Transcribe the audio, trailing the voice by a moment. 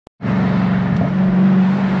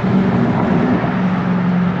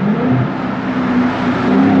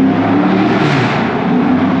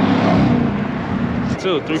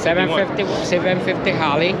too. 351. 750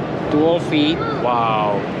 Holly, dual feed.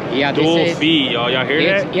 Wow. Yeah, dual feed, y'all. Y'all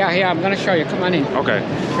hear that? Yeah, I'm gonna show you. Come on in. Okay.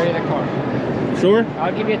 Show you the car. Sure?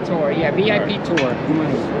 I'll give you a tour. Yeah, VIP tour. Come on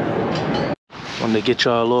in. Want to get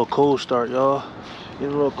y'all a little cold start, y'all. Get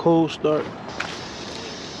a little cold start.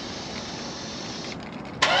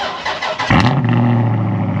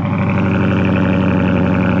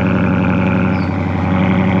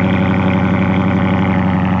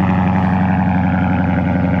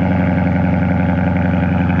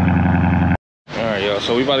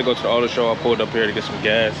 So we about to go to the auto show. I pulled up here to get some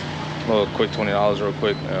gas. A little quick $20 real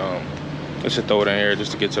quick. Let's just throw it in here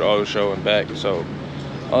just to get to the auto show and back. So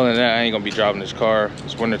other than that, I ain't gonna be driving this car.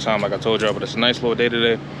 It's winter time like I told y'all, but it's a nice little day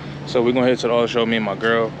today. So we're gonna head to the auto show, me and my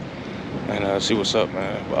girl, and see what's up,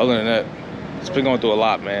 man. But other than that, it's been going through a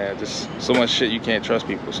lot, man. Just so much shit, you can't trust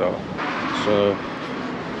people. So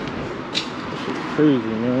this is crazy,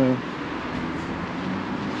 man.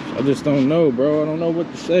 I just don't know, bro. I don't know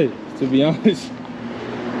what to say, to be honest.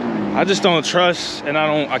 I just don't trust, and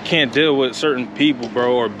I can't deal with certain people,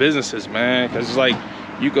 bro, or businesses, man. Cause it's like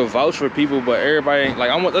you can vouch for people, but everybody ain't like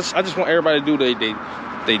I just want everybody to do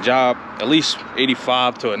they job at least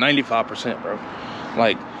 85 to 95%, bro.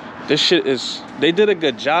 Like this shit is, they did a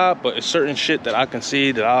good job, but it's certain shit that I can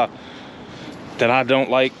see that I don't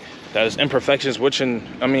like. That is imperfections, which, I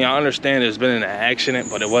mean, I understand there's been an accident,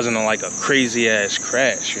 but it wasn't like a crazy ass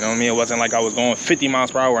crash, you know what I mean? It wasn't like I was going 50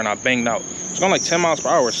 miles per hour and I banged out. It was going like 10 miles per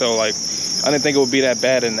hour, so like, I didn't think it would be that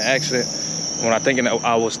bad in the accident. When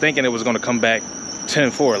I was thinking it was gonna come back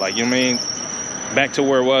 10-4, like, you know what I mean? Back to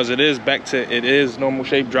where it was, it is normal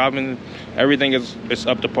shape driving, everything is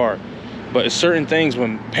up to par. But it's certain things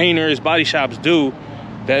when painters, body shops do,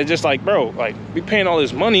 that it's just like, bro, like, we paying all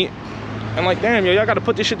this money, and like, damn, yo, y'all gotta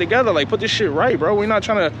put this shit together, like, put this shit right, bro. We're not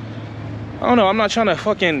trying to, I don't know, I'm not trying to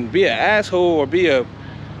fucking be an asshole or be a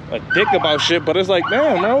dick about shit, but it's like,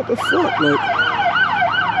 damn, man, what the fuck, like, you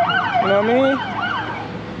know what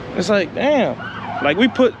I mean? It's like, damn, like,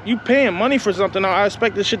 you paying money for something, I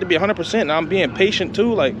expect this shit to be 100%, and I'm being patient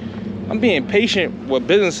too, like, I'm being patient with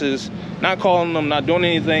businesses, not calling them, not doing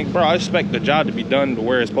anything, bro. I expect the job to be done to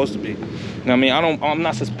where it's supposed to be. You know what I mean? I'm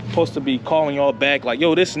not supposed to be calling y'all back like,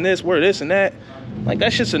 yo, this and this, where this and that. Like,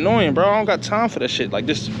 that shit's annoying, bro. I don't got time for that shit. Like,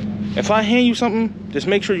 just, if I hand you something, just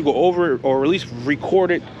make sure you go over it, or at least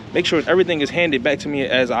record it. Make sure everything is handed back to me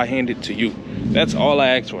as I hand it to you. That's all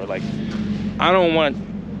I ask for. Like, I don't want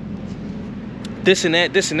this and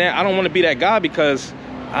that, this and that. I don't want to be that guy, because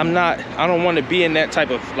I don't want to be in that type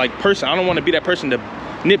of, like, person. I don't want to be that person to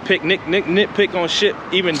nitpick on shit,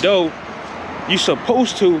 even though you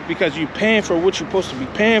supposed to, because you paying for what you're supposed to be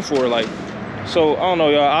paying for. Like, so I don't know,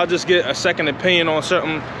 y'all. I'll just get a second opinion on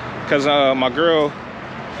something, because my girl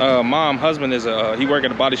husband is he work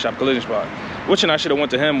at a body shop, collision spot, which, and I should have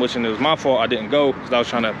went to him, which, and it was my fault I didn't go, because I was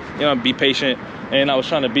trying to, you know, be patient, and I was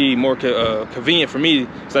trying to be more convenient for me,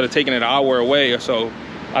 instead of taking it an hour away or so.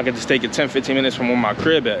 I could just take it 10-15 minutes from where my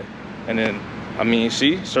crib at. And then, I mean,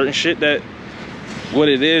 see, certain shit that what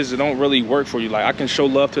it is, it don't really work for you. Like, I can show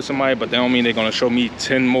love to somebody, but that don't mean they're gonna show me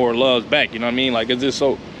 10 more loves back, you know what I mean? Like, it's just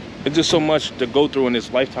so much to go through in this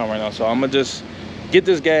lifetime right now. So I'm gonna just get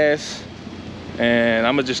this gas, and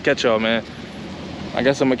I'm gonna just catch y'all, man. I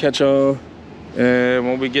guess I'm gonna catch y'all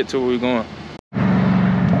when we get to where we're going.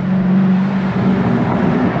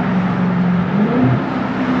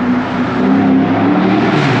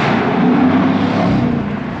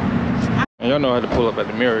 Y'all know how to pull up at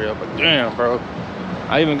the mirror, but damn, bro,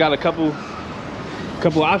 I even got a couple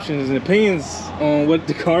options and opinions on what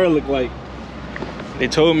the car looked like. They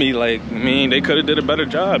told me, like, I mean, they could have did a better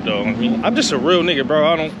job, though. I mean, I'm just a real nigga, bro.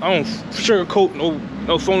 I don't sugarcoat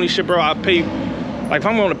no phony shit, bro. I pay, like, if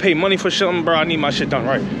I'm gonna pay money for something, bro, I need my shit done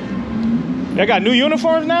right. Y'all got new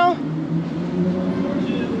uniforms now?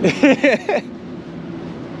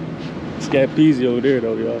 It's got peasy over there,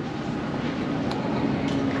 though, y'all.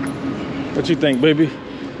 What you think, baby?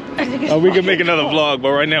 Oh, we can make another vlog,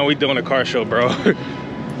 but right now we doing a car show, bro.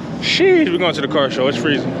 Sheesh, we're going to the car show. It's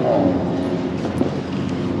freezing.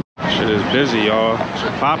 Shit is busy, y'all. It's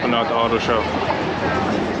popping out the auto show.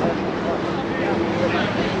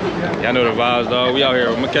 Y'all know the vibes, dog. We out here.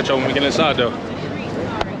 I'm gonna catch y'all when we get inside, though.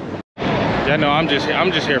 Y'all know I'm just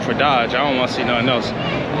here for Dodge. I don't want to see nothing else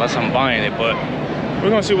unless I'm buying it. But we're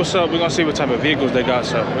gonna see what's up. We're gonna see what type of vehicles they got.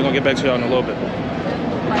 So we're gonna get back to y'all in a little bit.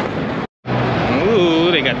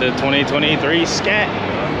 Ooh, they got the 2023 Scat.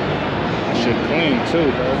 That shit clean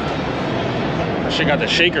too, bro. That shit got the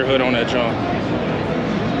shaker hood on that junk.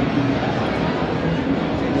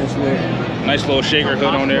 Nice little shaker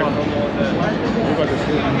hood on there.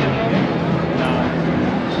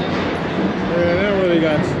 Yeah,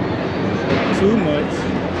 got too much.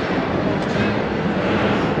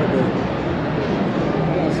 I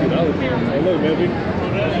want to see the other thing. Hey, look, baby.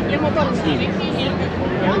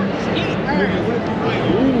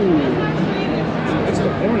 Ooh, that's the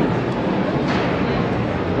Hornet.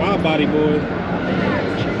 Wide body, boy. I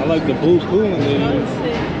like the blue coolant they use.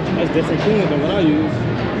 That's different coolant than what I use.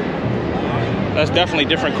 That's definitely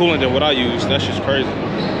different coolant than what I use. That's just crazy.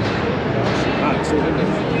 Hot too.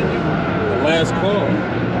 The last call.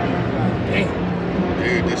 Damn.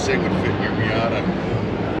 Dude, this thing would fit your Miata.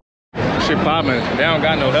 Shit popping. They don't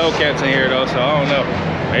got no Hellcats in here though, so I don't know.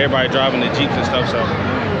 Everybody driving the Jeeps and stuff, so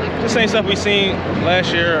this ain't stuff we seen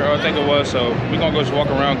last year, or I think it was. So we gonna go just walk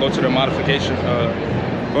around, go to the modification,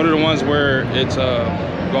 go to the ones where it's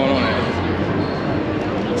going on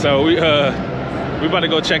at. So we about to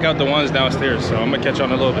go check out the ones downstairs. So I'm gonna catch you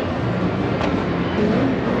on a little bit.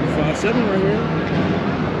 5.7 right here.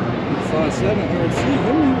 5.7 RC.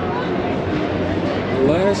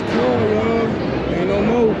 Last call, y'all. Ain't no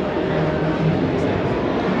more.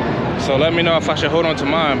 So let me know if I should hold on to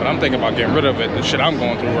mine, but I'm thinking about getting rid of it. The shit I'm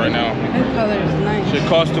going through right now. That color is nice. Shit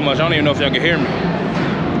costs too much. I don't even know if y'all can hear me.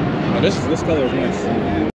 Oh, this color is nice.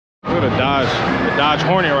 Look at the Dodge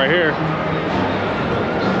Hornet right here.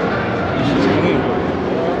 This is clean.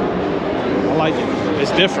 I like it.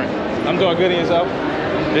 It's different. I'm doing good in yourself.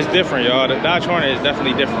 It's different, y'all. The Dodge Hornet is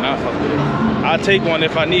definitely different. I fuck with it. I'll take one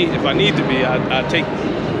if I need to be. I'll take it.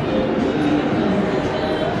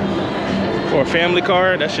 For a family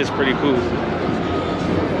car, that shit's pretty cool.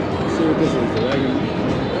 Let's see what this is, the wagon.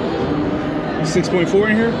 6.4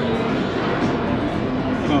 in here?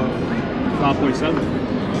 Oh, 5.7.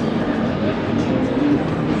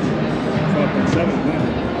 5.7, man.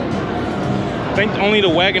 I think only the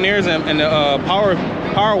Wagoneers and the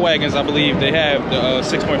power wagons, I believe, they have the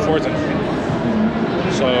 6.4s in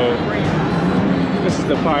them. So, this is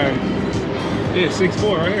the power. Yeah,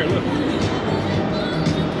 6.4 right here, look.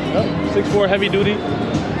 Yep, 6.4 heavy duty.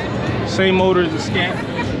 Same motor as the Scat.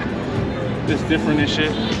 Just different and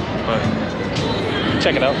shit. But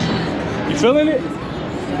check it out. You feeling it?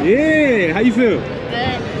 Yeah. How you feel?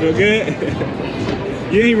 Good. Feel good?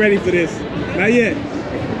 You ain't ready for this. Not yet.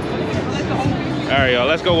 All right, y'all.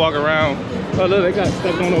 Let's go walk around. Oh, look, they got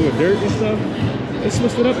stuff going on with dirt and stuff. They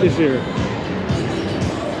switched it up this year.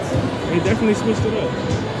 They definitely switched it up.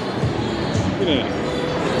 Look at that.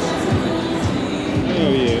 Oh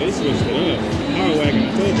yeah, they switched it up. Power wagon,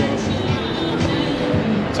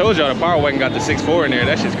 I told y'all the power wagon got the 6.4 in there.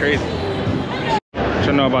 That shit's crazy. What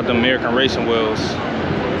you know about the American racing wheels?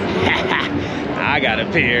 I got a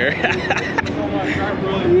pair.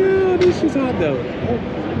 Yeah, this shit's hot though.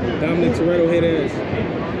 Dominic Toretto head ass.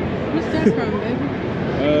 What's that from, baby?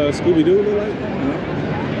 Scooby-Doo look like?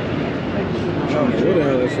 I don't know where the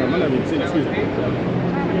hell that's from. I never even seen that. Excuse me.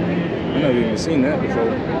 I never even seen that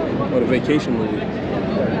before. Or the Vacation movie.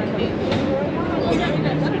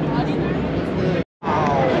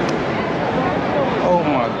 Oh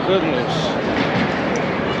my goodness.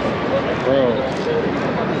 Bro.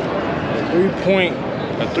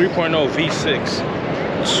 A 3.0 V6.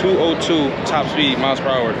 202 top speed miles per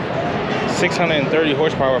hour. 630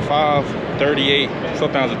 horsepower, 538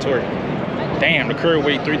 foot-pounds of torque. Damn, the current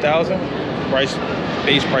weight 3,000. Base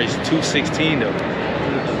price 216 though.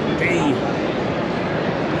 Damn.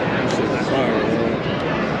 That's fire, bro.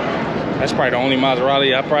 That's probably the only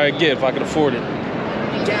Maserati I probably get if I could afford it.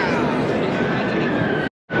 Yeah.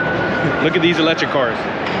 Look at these electric cars.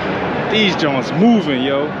 These joints moving,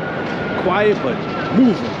 yo. Quiet but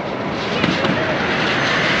moving.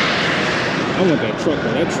 I want that truck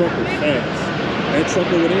though. That truck was fast. That truck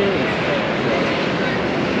over there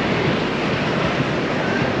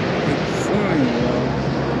is flying, yo.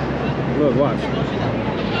 Look, watch.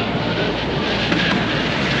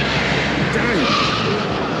 Damn.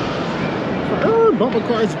 Bumper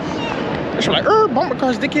cars. It's like, bumper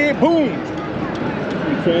cars, dickhead. Boom.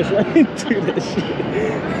 You crash right into that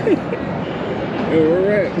shit. Yo, where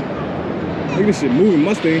we're at. Look at this shit moving.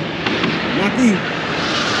 Mustang. Mach-E.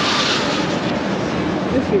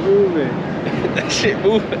 That shit moving. That shit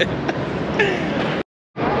moving.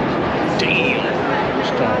 Damn.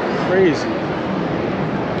 This car is crazy.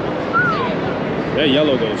 That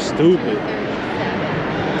yellow goes stupid.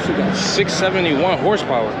 She got 671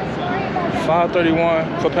 horsepower.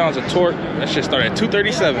 531 foot-pounds of torque. That shit started at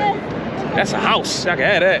 237. That's a house. I can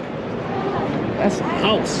add that. That's a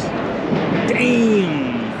house.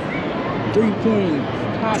 Damn.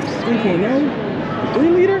 3.0. 3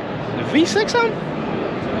 liter? The V6 something?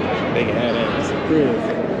 They can have that. That's a crib.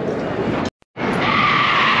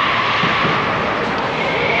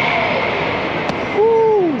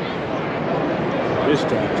 Woo! This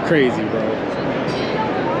crazy, bro.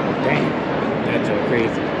 Damn, that joke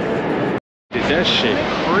crazy. Did that shit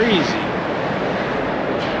crazy.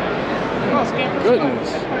 Goodness.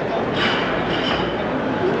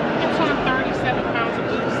 It's on 37 pounds of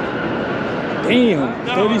boost. Damn,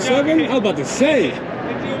 37? I was about to say. Did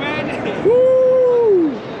you imagine?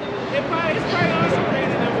 Woo! It's probably on some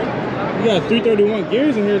crazy number. You got 331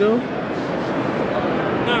 gears in here, though. No,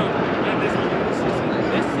 not this one.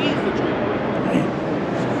 This sees the track.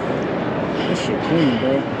 That shit clean,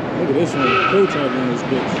 bro. Look at this one. Pro charger in this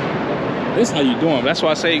bitch. This how you do them. That's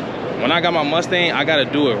why I say, when I got my Mustang, I gotta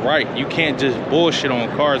do it right. You can't just bullshit on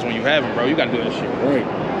cars when you have them, bro. You gotta do that shit right.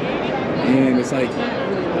 And it's like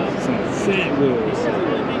some fat wheels.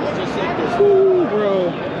 Woo, bro.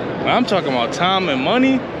 When I'm talking about time and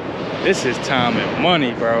money, this is time and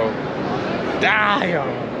money, bro. Damn.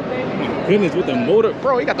 My goodness, with the motor,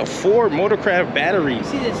 bro, he got the Ford Motorcraft batteries.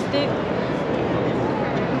 See the stick?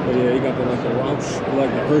 Oh yeah, he got the like the rocks, like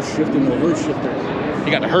the Hirsch shifter, no Hirsch shifter. He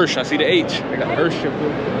got the Hirsch, I see the H. He got the Hirsch shifter.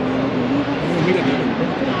 He got the...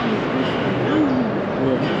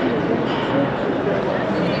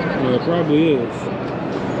 Yeah, it probably is.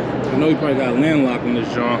 I know he probably got landlocked in this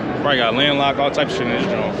joint. Probably got landlocked, all types of shit in this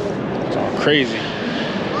joint. It's all crazy. He got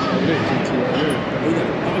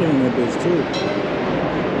a bottle on that bitch too.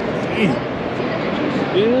 Damn.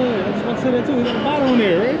 Yeah, I was about to say that too. He got a bottle on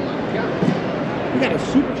there, right? He got a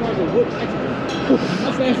supercharger wood extra.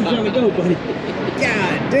 How fast you trying to go, buddy?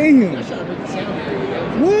 God damn.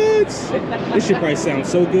 What? This shit probably sounds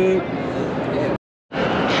so good.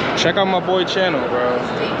 Check out my boy channel, bro.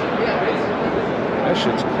 That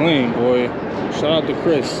shit's clean, boy. Shout out to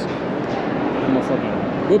Chris.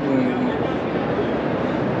 Motherfucking whip on it.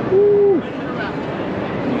 Woo.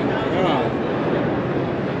 My God.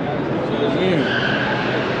 Man.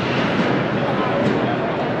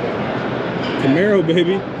 Camaro,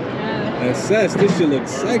 baby. Assess. This shit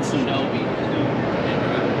looks sexy.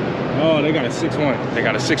 Oh, they got a 6.1. They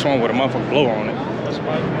got a 6.1 with a motherfucking blower on it.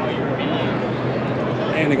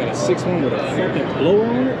 And they got a 6.1 with a fucking blower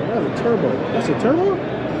on it? That's a turbo. That's a turbo?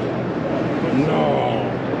 No.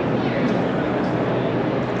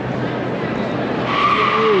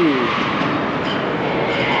 Ooh.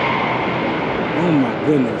 Oh my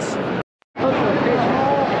goodness.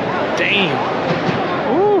 Damn.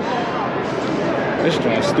 Woo. This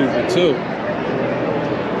joint's stupid too.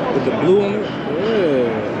 With the blue on it?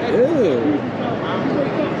 Yeah. Ew.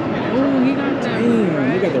 Oh, he got that.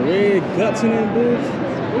 Damn, you got the red guts in that bitch.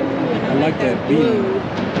 I like that beat. Or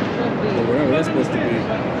whatever that's supposed to be.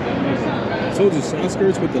 I told you, sound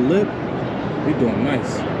skirts with the lip. We doing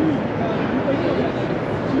nice.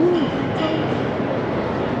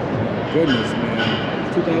 Goodness,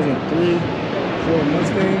 man. 2003 Ford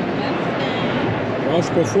Mustang. Roush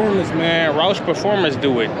Performance, man. Roush Performance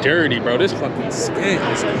do it dirty, bro. This fucking scat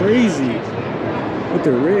is crazy. With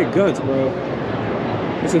the red guts, bro.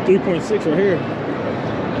 It's a 3.6 right here.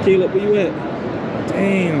 Caleb, where you at?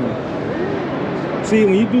 Damn. See,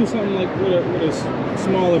 when you do something like with a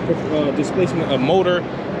smaller displacement of motor,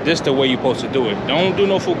 this the way you're supposed to do it. Don't do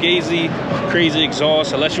no fugazi, crazy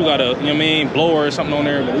exhaust, unless you got a, you know what I mean, blower or something on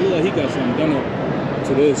there. But it look like he got something done up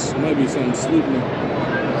to this. Might be something sleeper.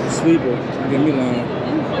 Get me lying.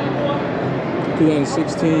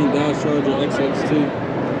 2016 Dodge Charger XXT.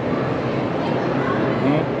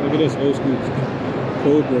 Look at this old school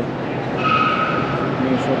Cobra.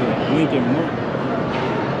 Motherfucking Lincoln Mark.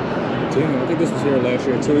 Damn, I think this was here last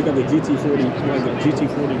year too. We got the GT40, like the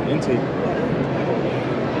GT40 intake.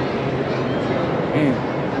 Man,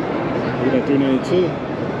 we got 392.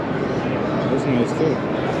 That's nice too.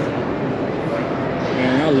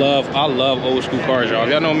 Man, I love old school cars, y'all.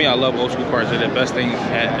 Y'all know me, I love old school cars. They're the best things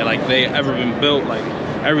like they ever been built. Like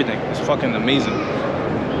everything, it's fucking amazing.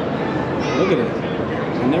 Look at it.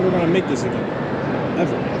 We're never gonna make this again,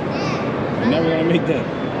 ever. We're never gonna make that.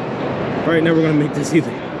 Probably never gonna make this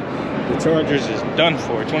either. The Chargers is done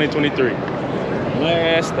for 2023.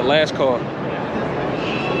 The last car.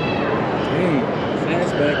 Dang,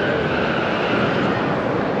 fastback.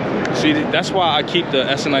 See, that's why I keep the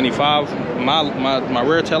SN95. My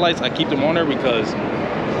rear taillights, I keep them on there because,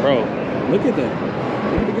 bro, look at that.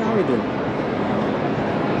 Look at the guy right there.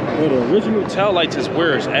 Bro, the original taillights is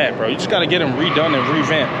where it's at, bro. You just gotta get them redone and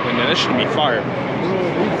revamped, and then it should be fire.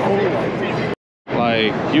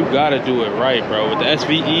 Like, you gotta do it right, bro. With the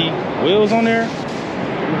SVE wheels on there.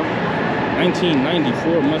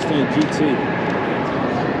 1994 Mustang GT.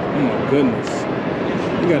 Oh my goodness.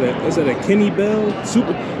 You got a, is that a Kenny Bell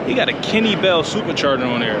super? You got a Kenny Bell supercharger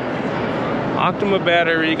on there. Optima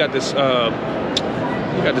battery. You got this,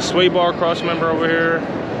 you got the sway bar cross member over here.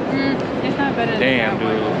 It's not better than Damn,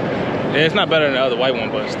 that dude. one. Yeah, it's not better than the other white one,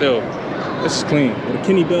 but still, this is clean. With a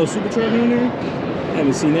Kenny Bell supercharger on there? I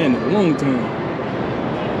haven't seen that in a long time.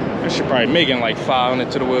 That should probably making like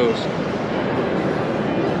 500 to the wheels.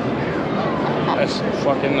 That's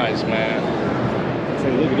fucking nice, man. So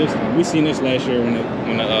look at this thing. We seen this last year when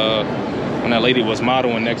that lady was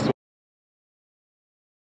modeling next to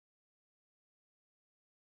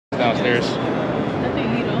downstairs. I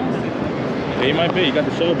think he owns it. Yeah, he might be. You got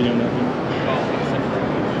the Shelby on that thing.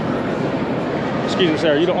 Excuse me,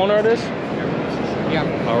 sir. You the owner of this? Yeah,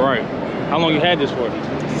 All right. How long you had this for?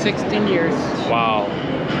 16 years. Wow.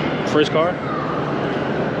 First car?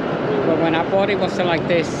 But when I bought it, was like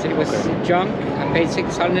this. It was junk. I paid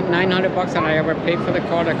 600, 900 bucks, and I ever paid for the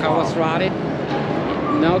car. The car was rotted.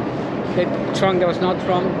 No, the trunk. There was no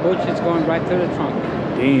trunk. Bushes going right through the trunk.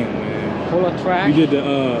 Damn, man. Full of trash. You did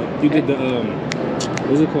the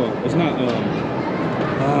what's it called? It's not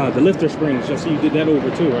the lifter springs. I see you did that over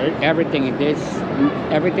too, right? Everything it is.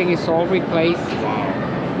 Everything is all replaced.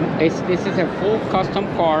 Wow. This is a full custom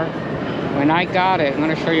car. When I got it, I'm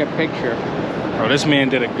gonna show you a picture. Bro, this man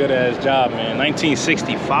did a good ass job, man.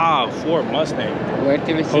 1965 Ford Mustang. Wait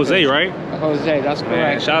till you see Jose, this. right? Jose, that's Man,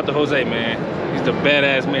 correct. shout out to Jose, man. He's the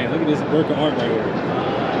badass man. Look at this work of art right here.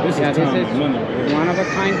 This Yeah, is time this and is money right here. one of a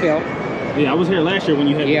kind built. Yeah, I was here last year when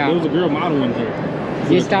you had. Yeah. There was a girl modeling here.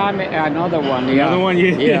 This time another one. Yeah. Another one,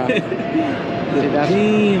 yeah. Yeah. See, that's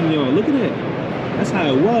Damn, yo, look at that. That's how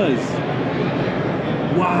it was.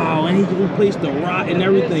 Wow, and he replaced the rot and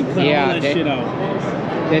everything. Cut Yeah, all that they- shit out.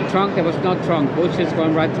 the trunk. There was no trunk. Bushes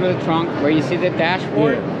going right through the trunk. Where you see the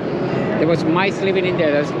dashboard, there was mice living in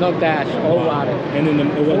there. There's no dash. All rotted. And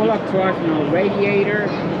then Full of trash. No radiator.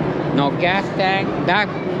 No gas tank. That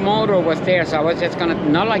motor was there, so I was just gonna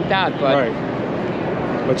not like that, but.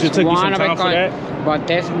 right. But you took you some One of a time for kind. that? But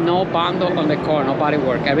there's no bundle on the car, nobody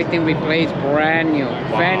work. Everything replaced, brand new.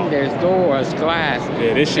 Fenders, doors, glass.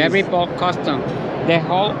 Yeah, this shit. Every bolt custom. The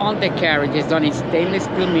whole undercarriage is done in stainless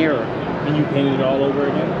steel mirror. And you painted it all over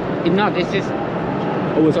again? No, this is,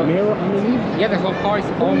 Oh, it's So- mirror underneath? yeah, the whole car is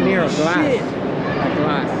all mirror, glass. shit. Like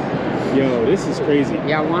glass. Yo, this is crazy.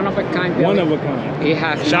 Yeah, one of a kind. One building. of a kind. It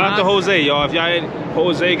has Shout out to not Jose, y'all. If y'all had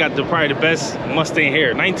Jose got probably the best Mustang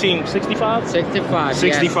here. 1965? 65.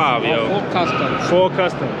 65, yes. yo. Full custom. Full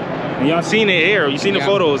custom. And y'all seen it here. You seen the Yeah.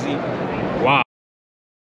 photos. Wow.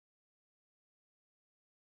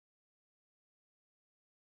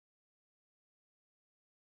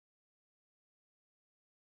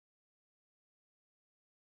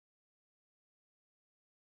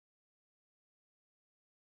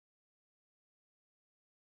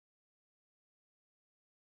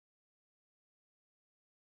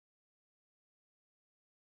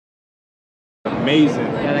 Amazing.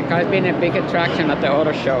 Yeah, the car's been a big attraction at the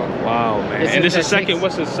auto show. Wow, man. This And is this is the second,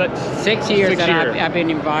 what's the 6 years Six that year. I've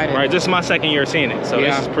been invited. Right, this is my second year seeing it. So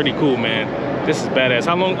Yeah. this is pretty cool, man. This is badass.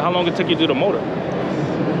 How long it took you to do the motor?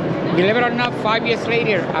 Believe it or not, 5 years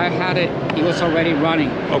later, I had it. It was already running.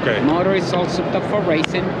 Okay. Motor is all souped up for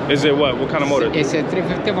racing. Is it what? What kind of motor? It's a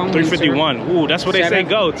 351. 351. Ooh, that's what they say Seven-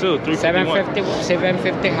 go too. 351.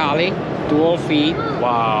 750 Holly, dual feed.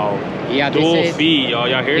 Wow. Yeah, this Dual is- feed, y'all.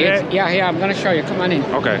 Y'all hear that? Yeah, I'm gonna show you. Come on in.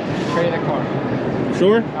 Okay. Show you the car.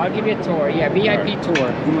 Sure? I'll give you a tour. Yeah, VIP tour.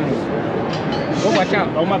 Come on in. Oh, watch out.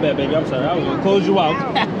 Oh, my bad, baby. I'm sorry. I was gonna close you out.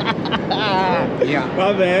 Yeah.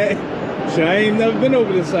 My bad. Shit, I ain't never been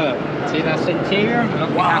over this side. See, that's the interior.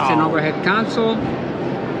 Look, Wow. That's an overhead console.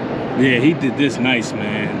 Yeah, he did this nice,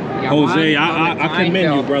 man. Yeah, Jose, one I of a commend kind, you,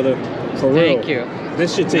 though. brother. For real. Thank you.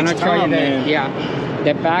 This shit I'm takes gonna show you time, the, man. yeah.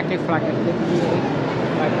 The back is like a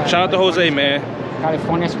 58. Like a Shout out to Jose, man.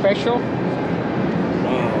 California Special.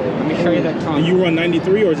 Wow. Let me show you the trunk. And you run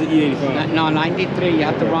 93 or is it E85? No, 93. You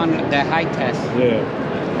have to run the high test. Yeah.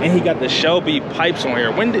 And he got the Shelby pipes on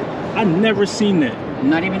here. When did I never seen that.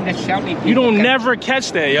 Not even the Shelby people. you don't can- never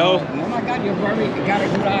catch that, yo? Oh my God, you got a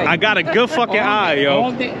good eye. I got a good fucking eye, yo.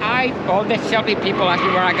 All the Shelby people out here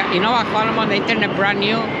where I got, you know, I found them on the internet brand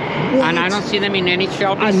new, and I don't see them in any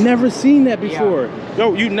Shelby. I never seen that before.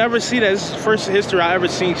 Yo, you never see that. This is the first history I ever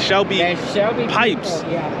seen Shelby. The Shelby pipes.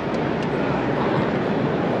 People, yeah.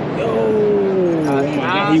 Yo. Oh my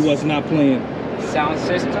God, he was not playing. Sound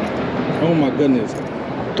system. Oh my goodness.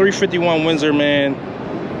 351 Windsor, man.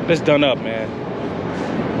 That's done up, man.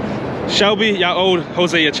 Shelby, y'all owed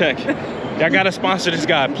Jose a check. Y'all gotta sponsor this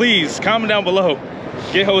guy. Please, comment down below.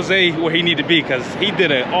 Get Jose where he need to be, because he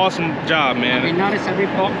did an awesome job, I mean, man. notice every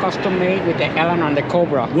bolt custom made with the Ellen and the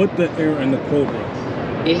Cobra. What the air and the Cobra?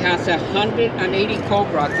 It has 180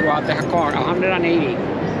 Cobra throughout the car. 180.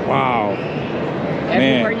 Wow.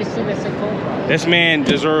 Everywhere you see there's a Cobra. This man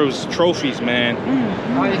deserves trophies, man.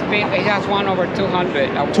 Oh, it has one over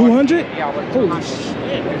 200. 200? Yeah, over Holy 200.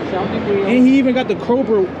 shit. The Shelby wheel. And he even got the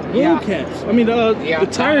Cobra Yeah. wheel caps. I mean, the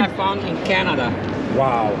That tire. I found in Canada.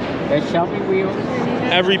 Wow. The Shelby wheel.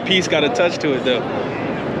 Every piece got a touch to it, though.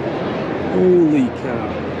 Holy cow.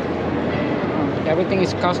 Everything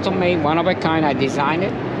is custom made, one of a kind. I designed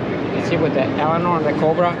it. You see with the Eleanor and the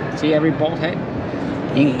Cobra. See every bolt head,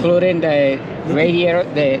 including the radiator,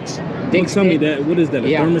 the Don't tell me that. What is that? A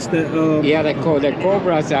Yeah. thermostat? Yeah, the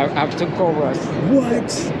Cobras. I have 2 Cobras.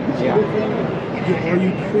 What? Yeah. Are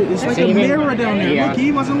you crazy? It's like See, a even- mirror down there. yeah. Look,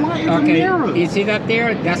 he wasn't lying. It's Okay, a mirror. you see that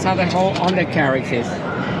there? That's how the whole undercarriage is.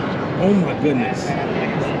 Oh my goodness.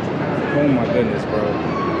 Oh my goodness, bro.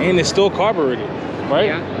 And it's still carbureted, right?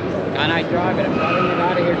 Yeah. And I drive it. I'm driving it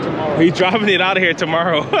out of here tomorrow. He's driving it out of here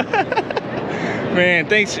tomorrow. Man,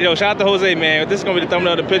 thanks. Yo, shout out to Jose, man. This is going to be the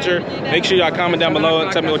thumbnail of the picture. Make sure y'all comment down below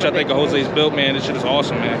and tell me what y'all think of Jose's build, man. This shit is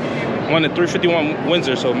awesome, man. Won the 351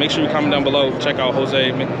 Windsor, so make sure you comment down below. Check out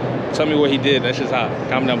Jose. Tell me what he did. That shit's hot.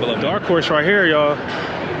 Comment down below. Dark horse right here, y'all.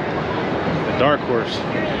 The dark horse.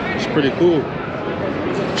 It's pretty cool.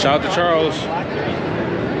 Shout out to Charles.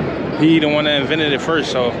 He the one that invented it first,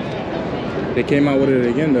 so. They came out with it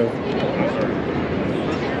again, though.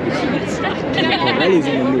 Pirelli's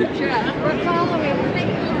on the move.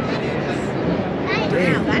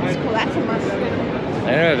 Wow, that's cool. That's a must.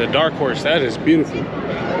 Yeah, the dark horse. That is beautiful.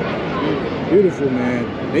 Beautiful, man.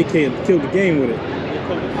 They killed the game with it.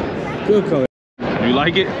 Good color. You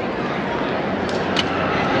like it?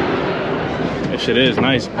 That shit is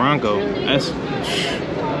nice. Bronco. That's.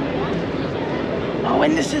 Oh,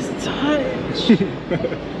 and this is tight.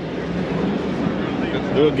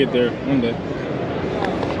 We'll get there one day.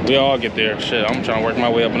 We all get there. Shit, I'm trying to work my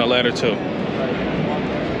way up in the ladder too.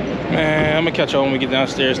 Man, I'm gonna catch y'all when we get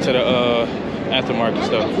downstairs to the aftermarket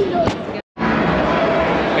stuff.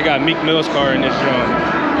 They got Meek Mill's car in this joint.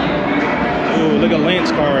 Ooh, look at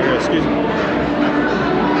Lance's car right here. Excuse me.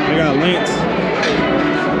 They got Lance.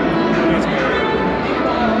 Lance car.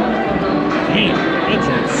 Damn,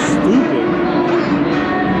 that's stupid.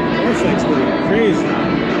 That's looking crazy.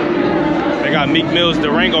 They got Meek Mill's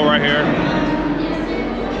Durango right here.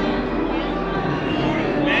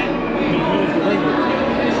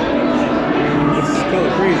 This is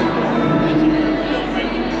color crazy.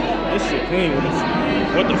 This shit clean.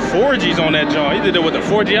 With the 4Gs on that joint. He did it with the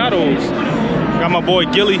 4G autos. Got my boy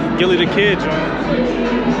Gilly the Kid joint.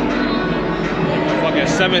 Fucking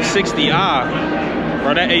 760i.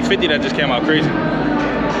 Bro, that 850 that just came out crazy.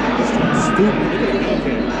 Stupid.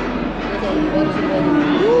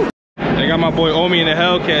 They got my boy Omi in the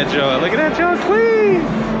Hellcat joint. Look at that joint clean.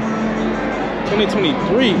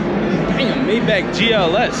 2023. Damn, Maybach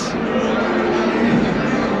GLS.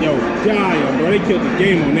 Yo, damn, bro, they killed the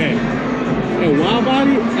game on that. Yo, wild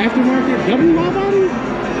body, aftermarket, double wild body?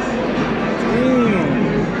 Damn.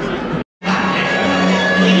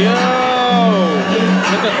 Yo,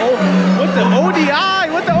 with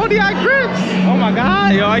the ODI grips. Oh my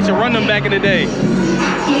God, yo, I used to run them back in the day.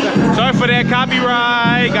 Sorry for that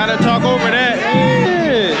copyright. Gotta talk over that.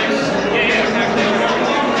 Yeah.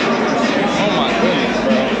 Oh my goodness,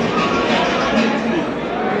 bro.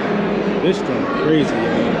 This joint crazy, yo.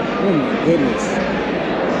 Oh my goodness.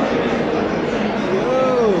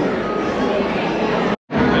 Yo.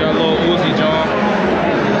 They got a little Uzi, John.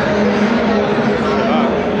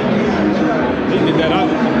 They did that out.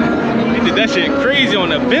 They did that shit crazy on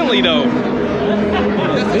the Bentley though.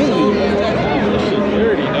 Bentley. That shit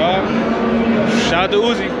dirty, dog. Shout out to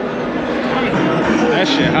Uzi. That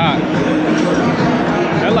shit hot.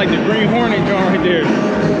 That like the Green Hornet John right there.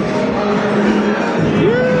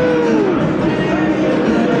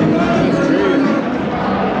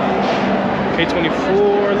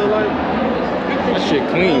 K24 look like. That shit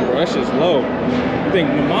clean, bro. That shit's low. You think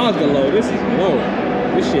the Mazda low? This is low.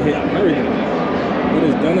 This shit hit everything. It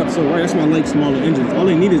is done up so right. That's why I like smaller engines. All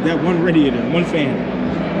they need is that one radiator and one fan.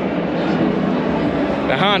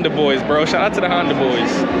 The Honda boys, bro. Shout out to the Honda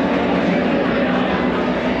boys.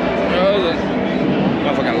 Bro,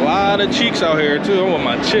 motherfucking lot of cheeks out here too. I'm with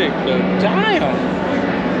my chick, but damn.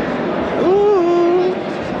 Ooh,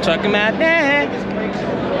 talking about that.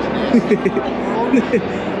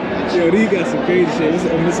 Yo, these got some crazy shit.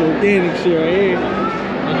 This organic shit right here.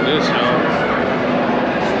 Look at this, y'all.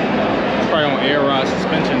 It's probably on air rod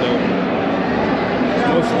suspension though.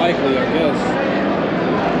 Most likely, I guess. I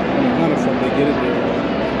don't know how the fuck they get it there.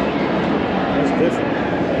 That's different.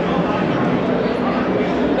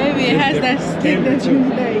 Maybe it has that stick that you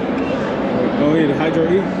like. Oh yeah, the Hydro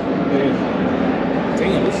E? Yeah.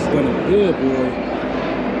 Damn, this is gonna be good, boy.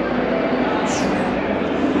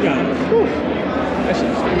 got it. Whew. That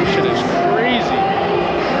Shit is crazy.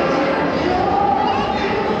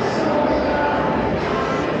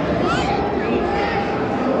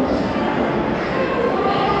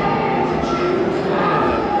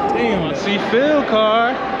 Damn. I see Phil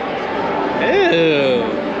car. Ew.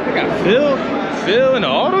 They got Phil in the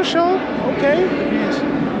auto show? Okay.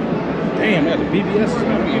 Damn, I got the BBS.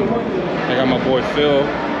 I got my boy Phil.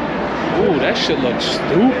 Ooh, that shit looks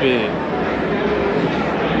stupid.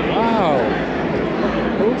 Wow.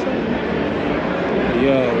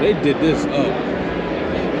 Yo, they did this up.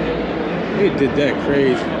 They did that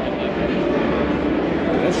crazy.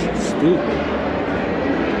 That shit's stupid.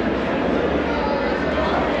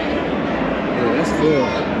 Yeah, that's Phil.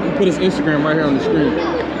 I'm gonna put his Instagram right here on the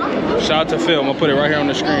screen. Shout out to Phil. I'm gonna put it right here on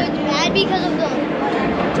the screen. Bad because of the.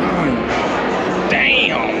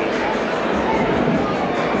 Damn.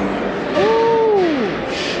 Oh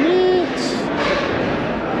shit.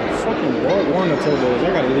 Fucking Warner turbos.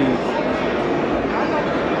 I gotta leave.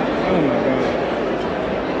 Oh my god.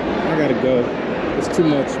 I gotta go. It's too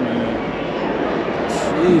much, man.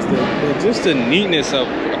 Jeez, Just the neatness of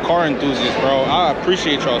a car enthusiast, bro. I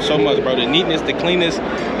appreciate y'all so much, bro. The neatness, the cleanness,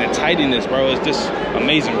 the tidiness, bro. It's just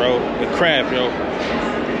amazing, bro. The craft, yo.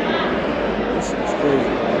 it's crazy.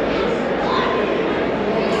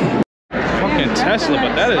 Fucking Tesla,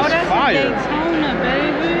 but that is fire. Daytona,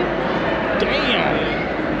 baby. Damn.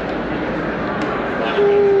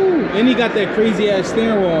 Ooh, and he got that crazy ass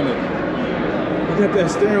steering wheel on it. He got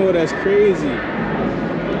that steering wheel that's crazy.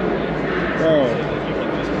 Bro.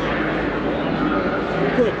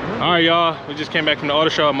 All right, y'all. We just came back from the auto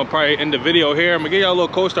show. I'm gonna probably end the video here. I'm gonna give y'all a little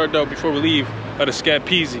co-start though before we leave of the Scat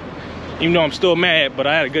Peasy. Even though I'm still mad, but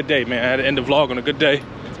I had a good day, man. I had to end the vlog on a good day.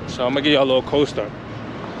 So I'm gonna give y'all a little co-start.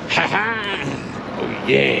 Ha ha! Oh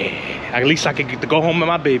yeah! At least I can get to go home with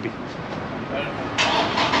my baby.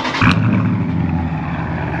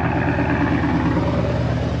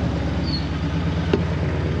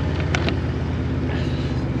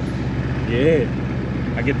 Yeah.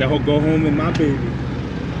 I get to go home with my baby.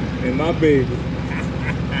 And my baby.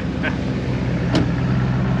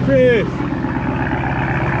 Chris!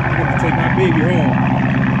 I get to take my baby home.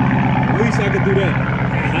 At least I could do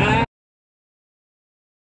that.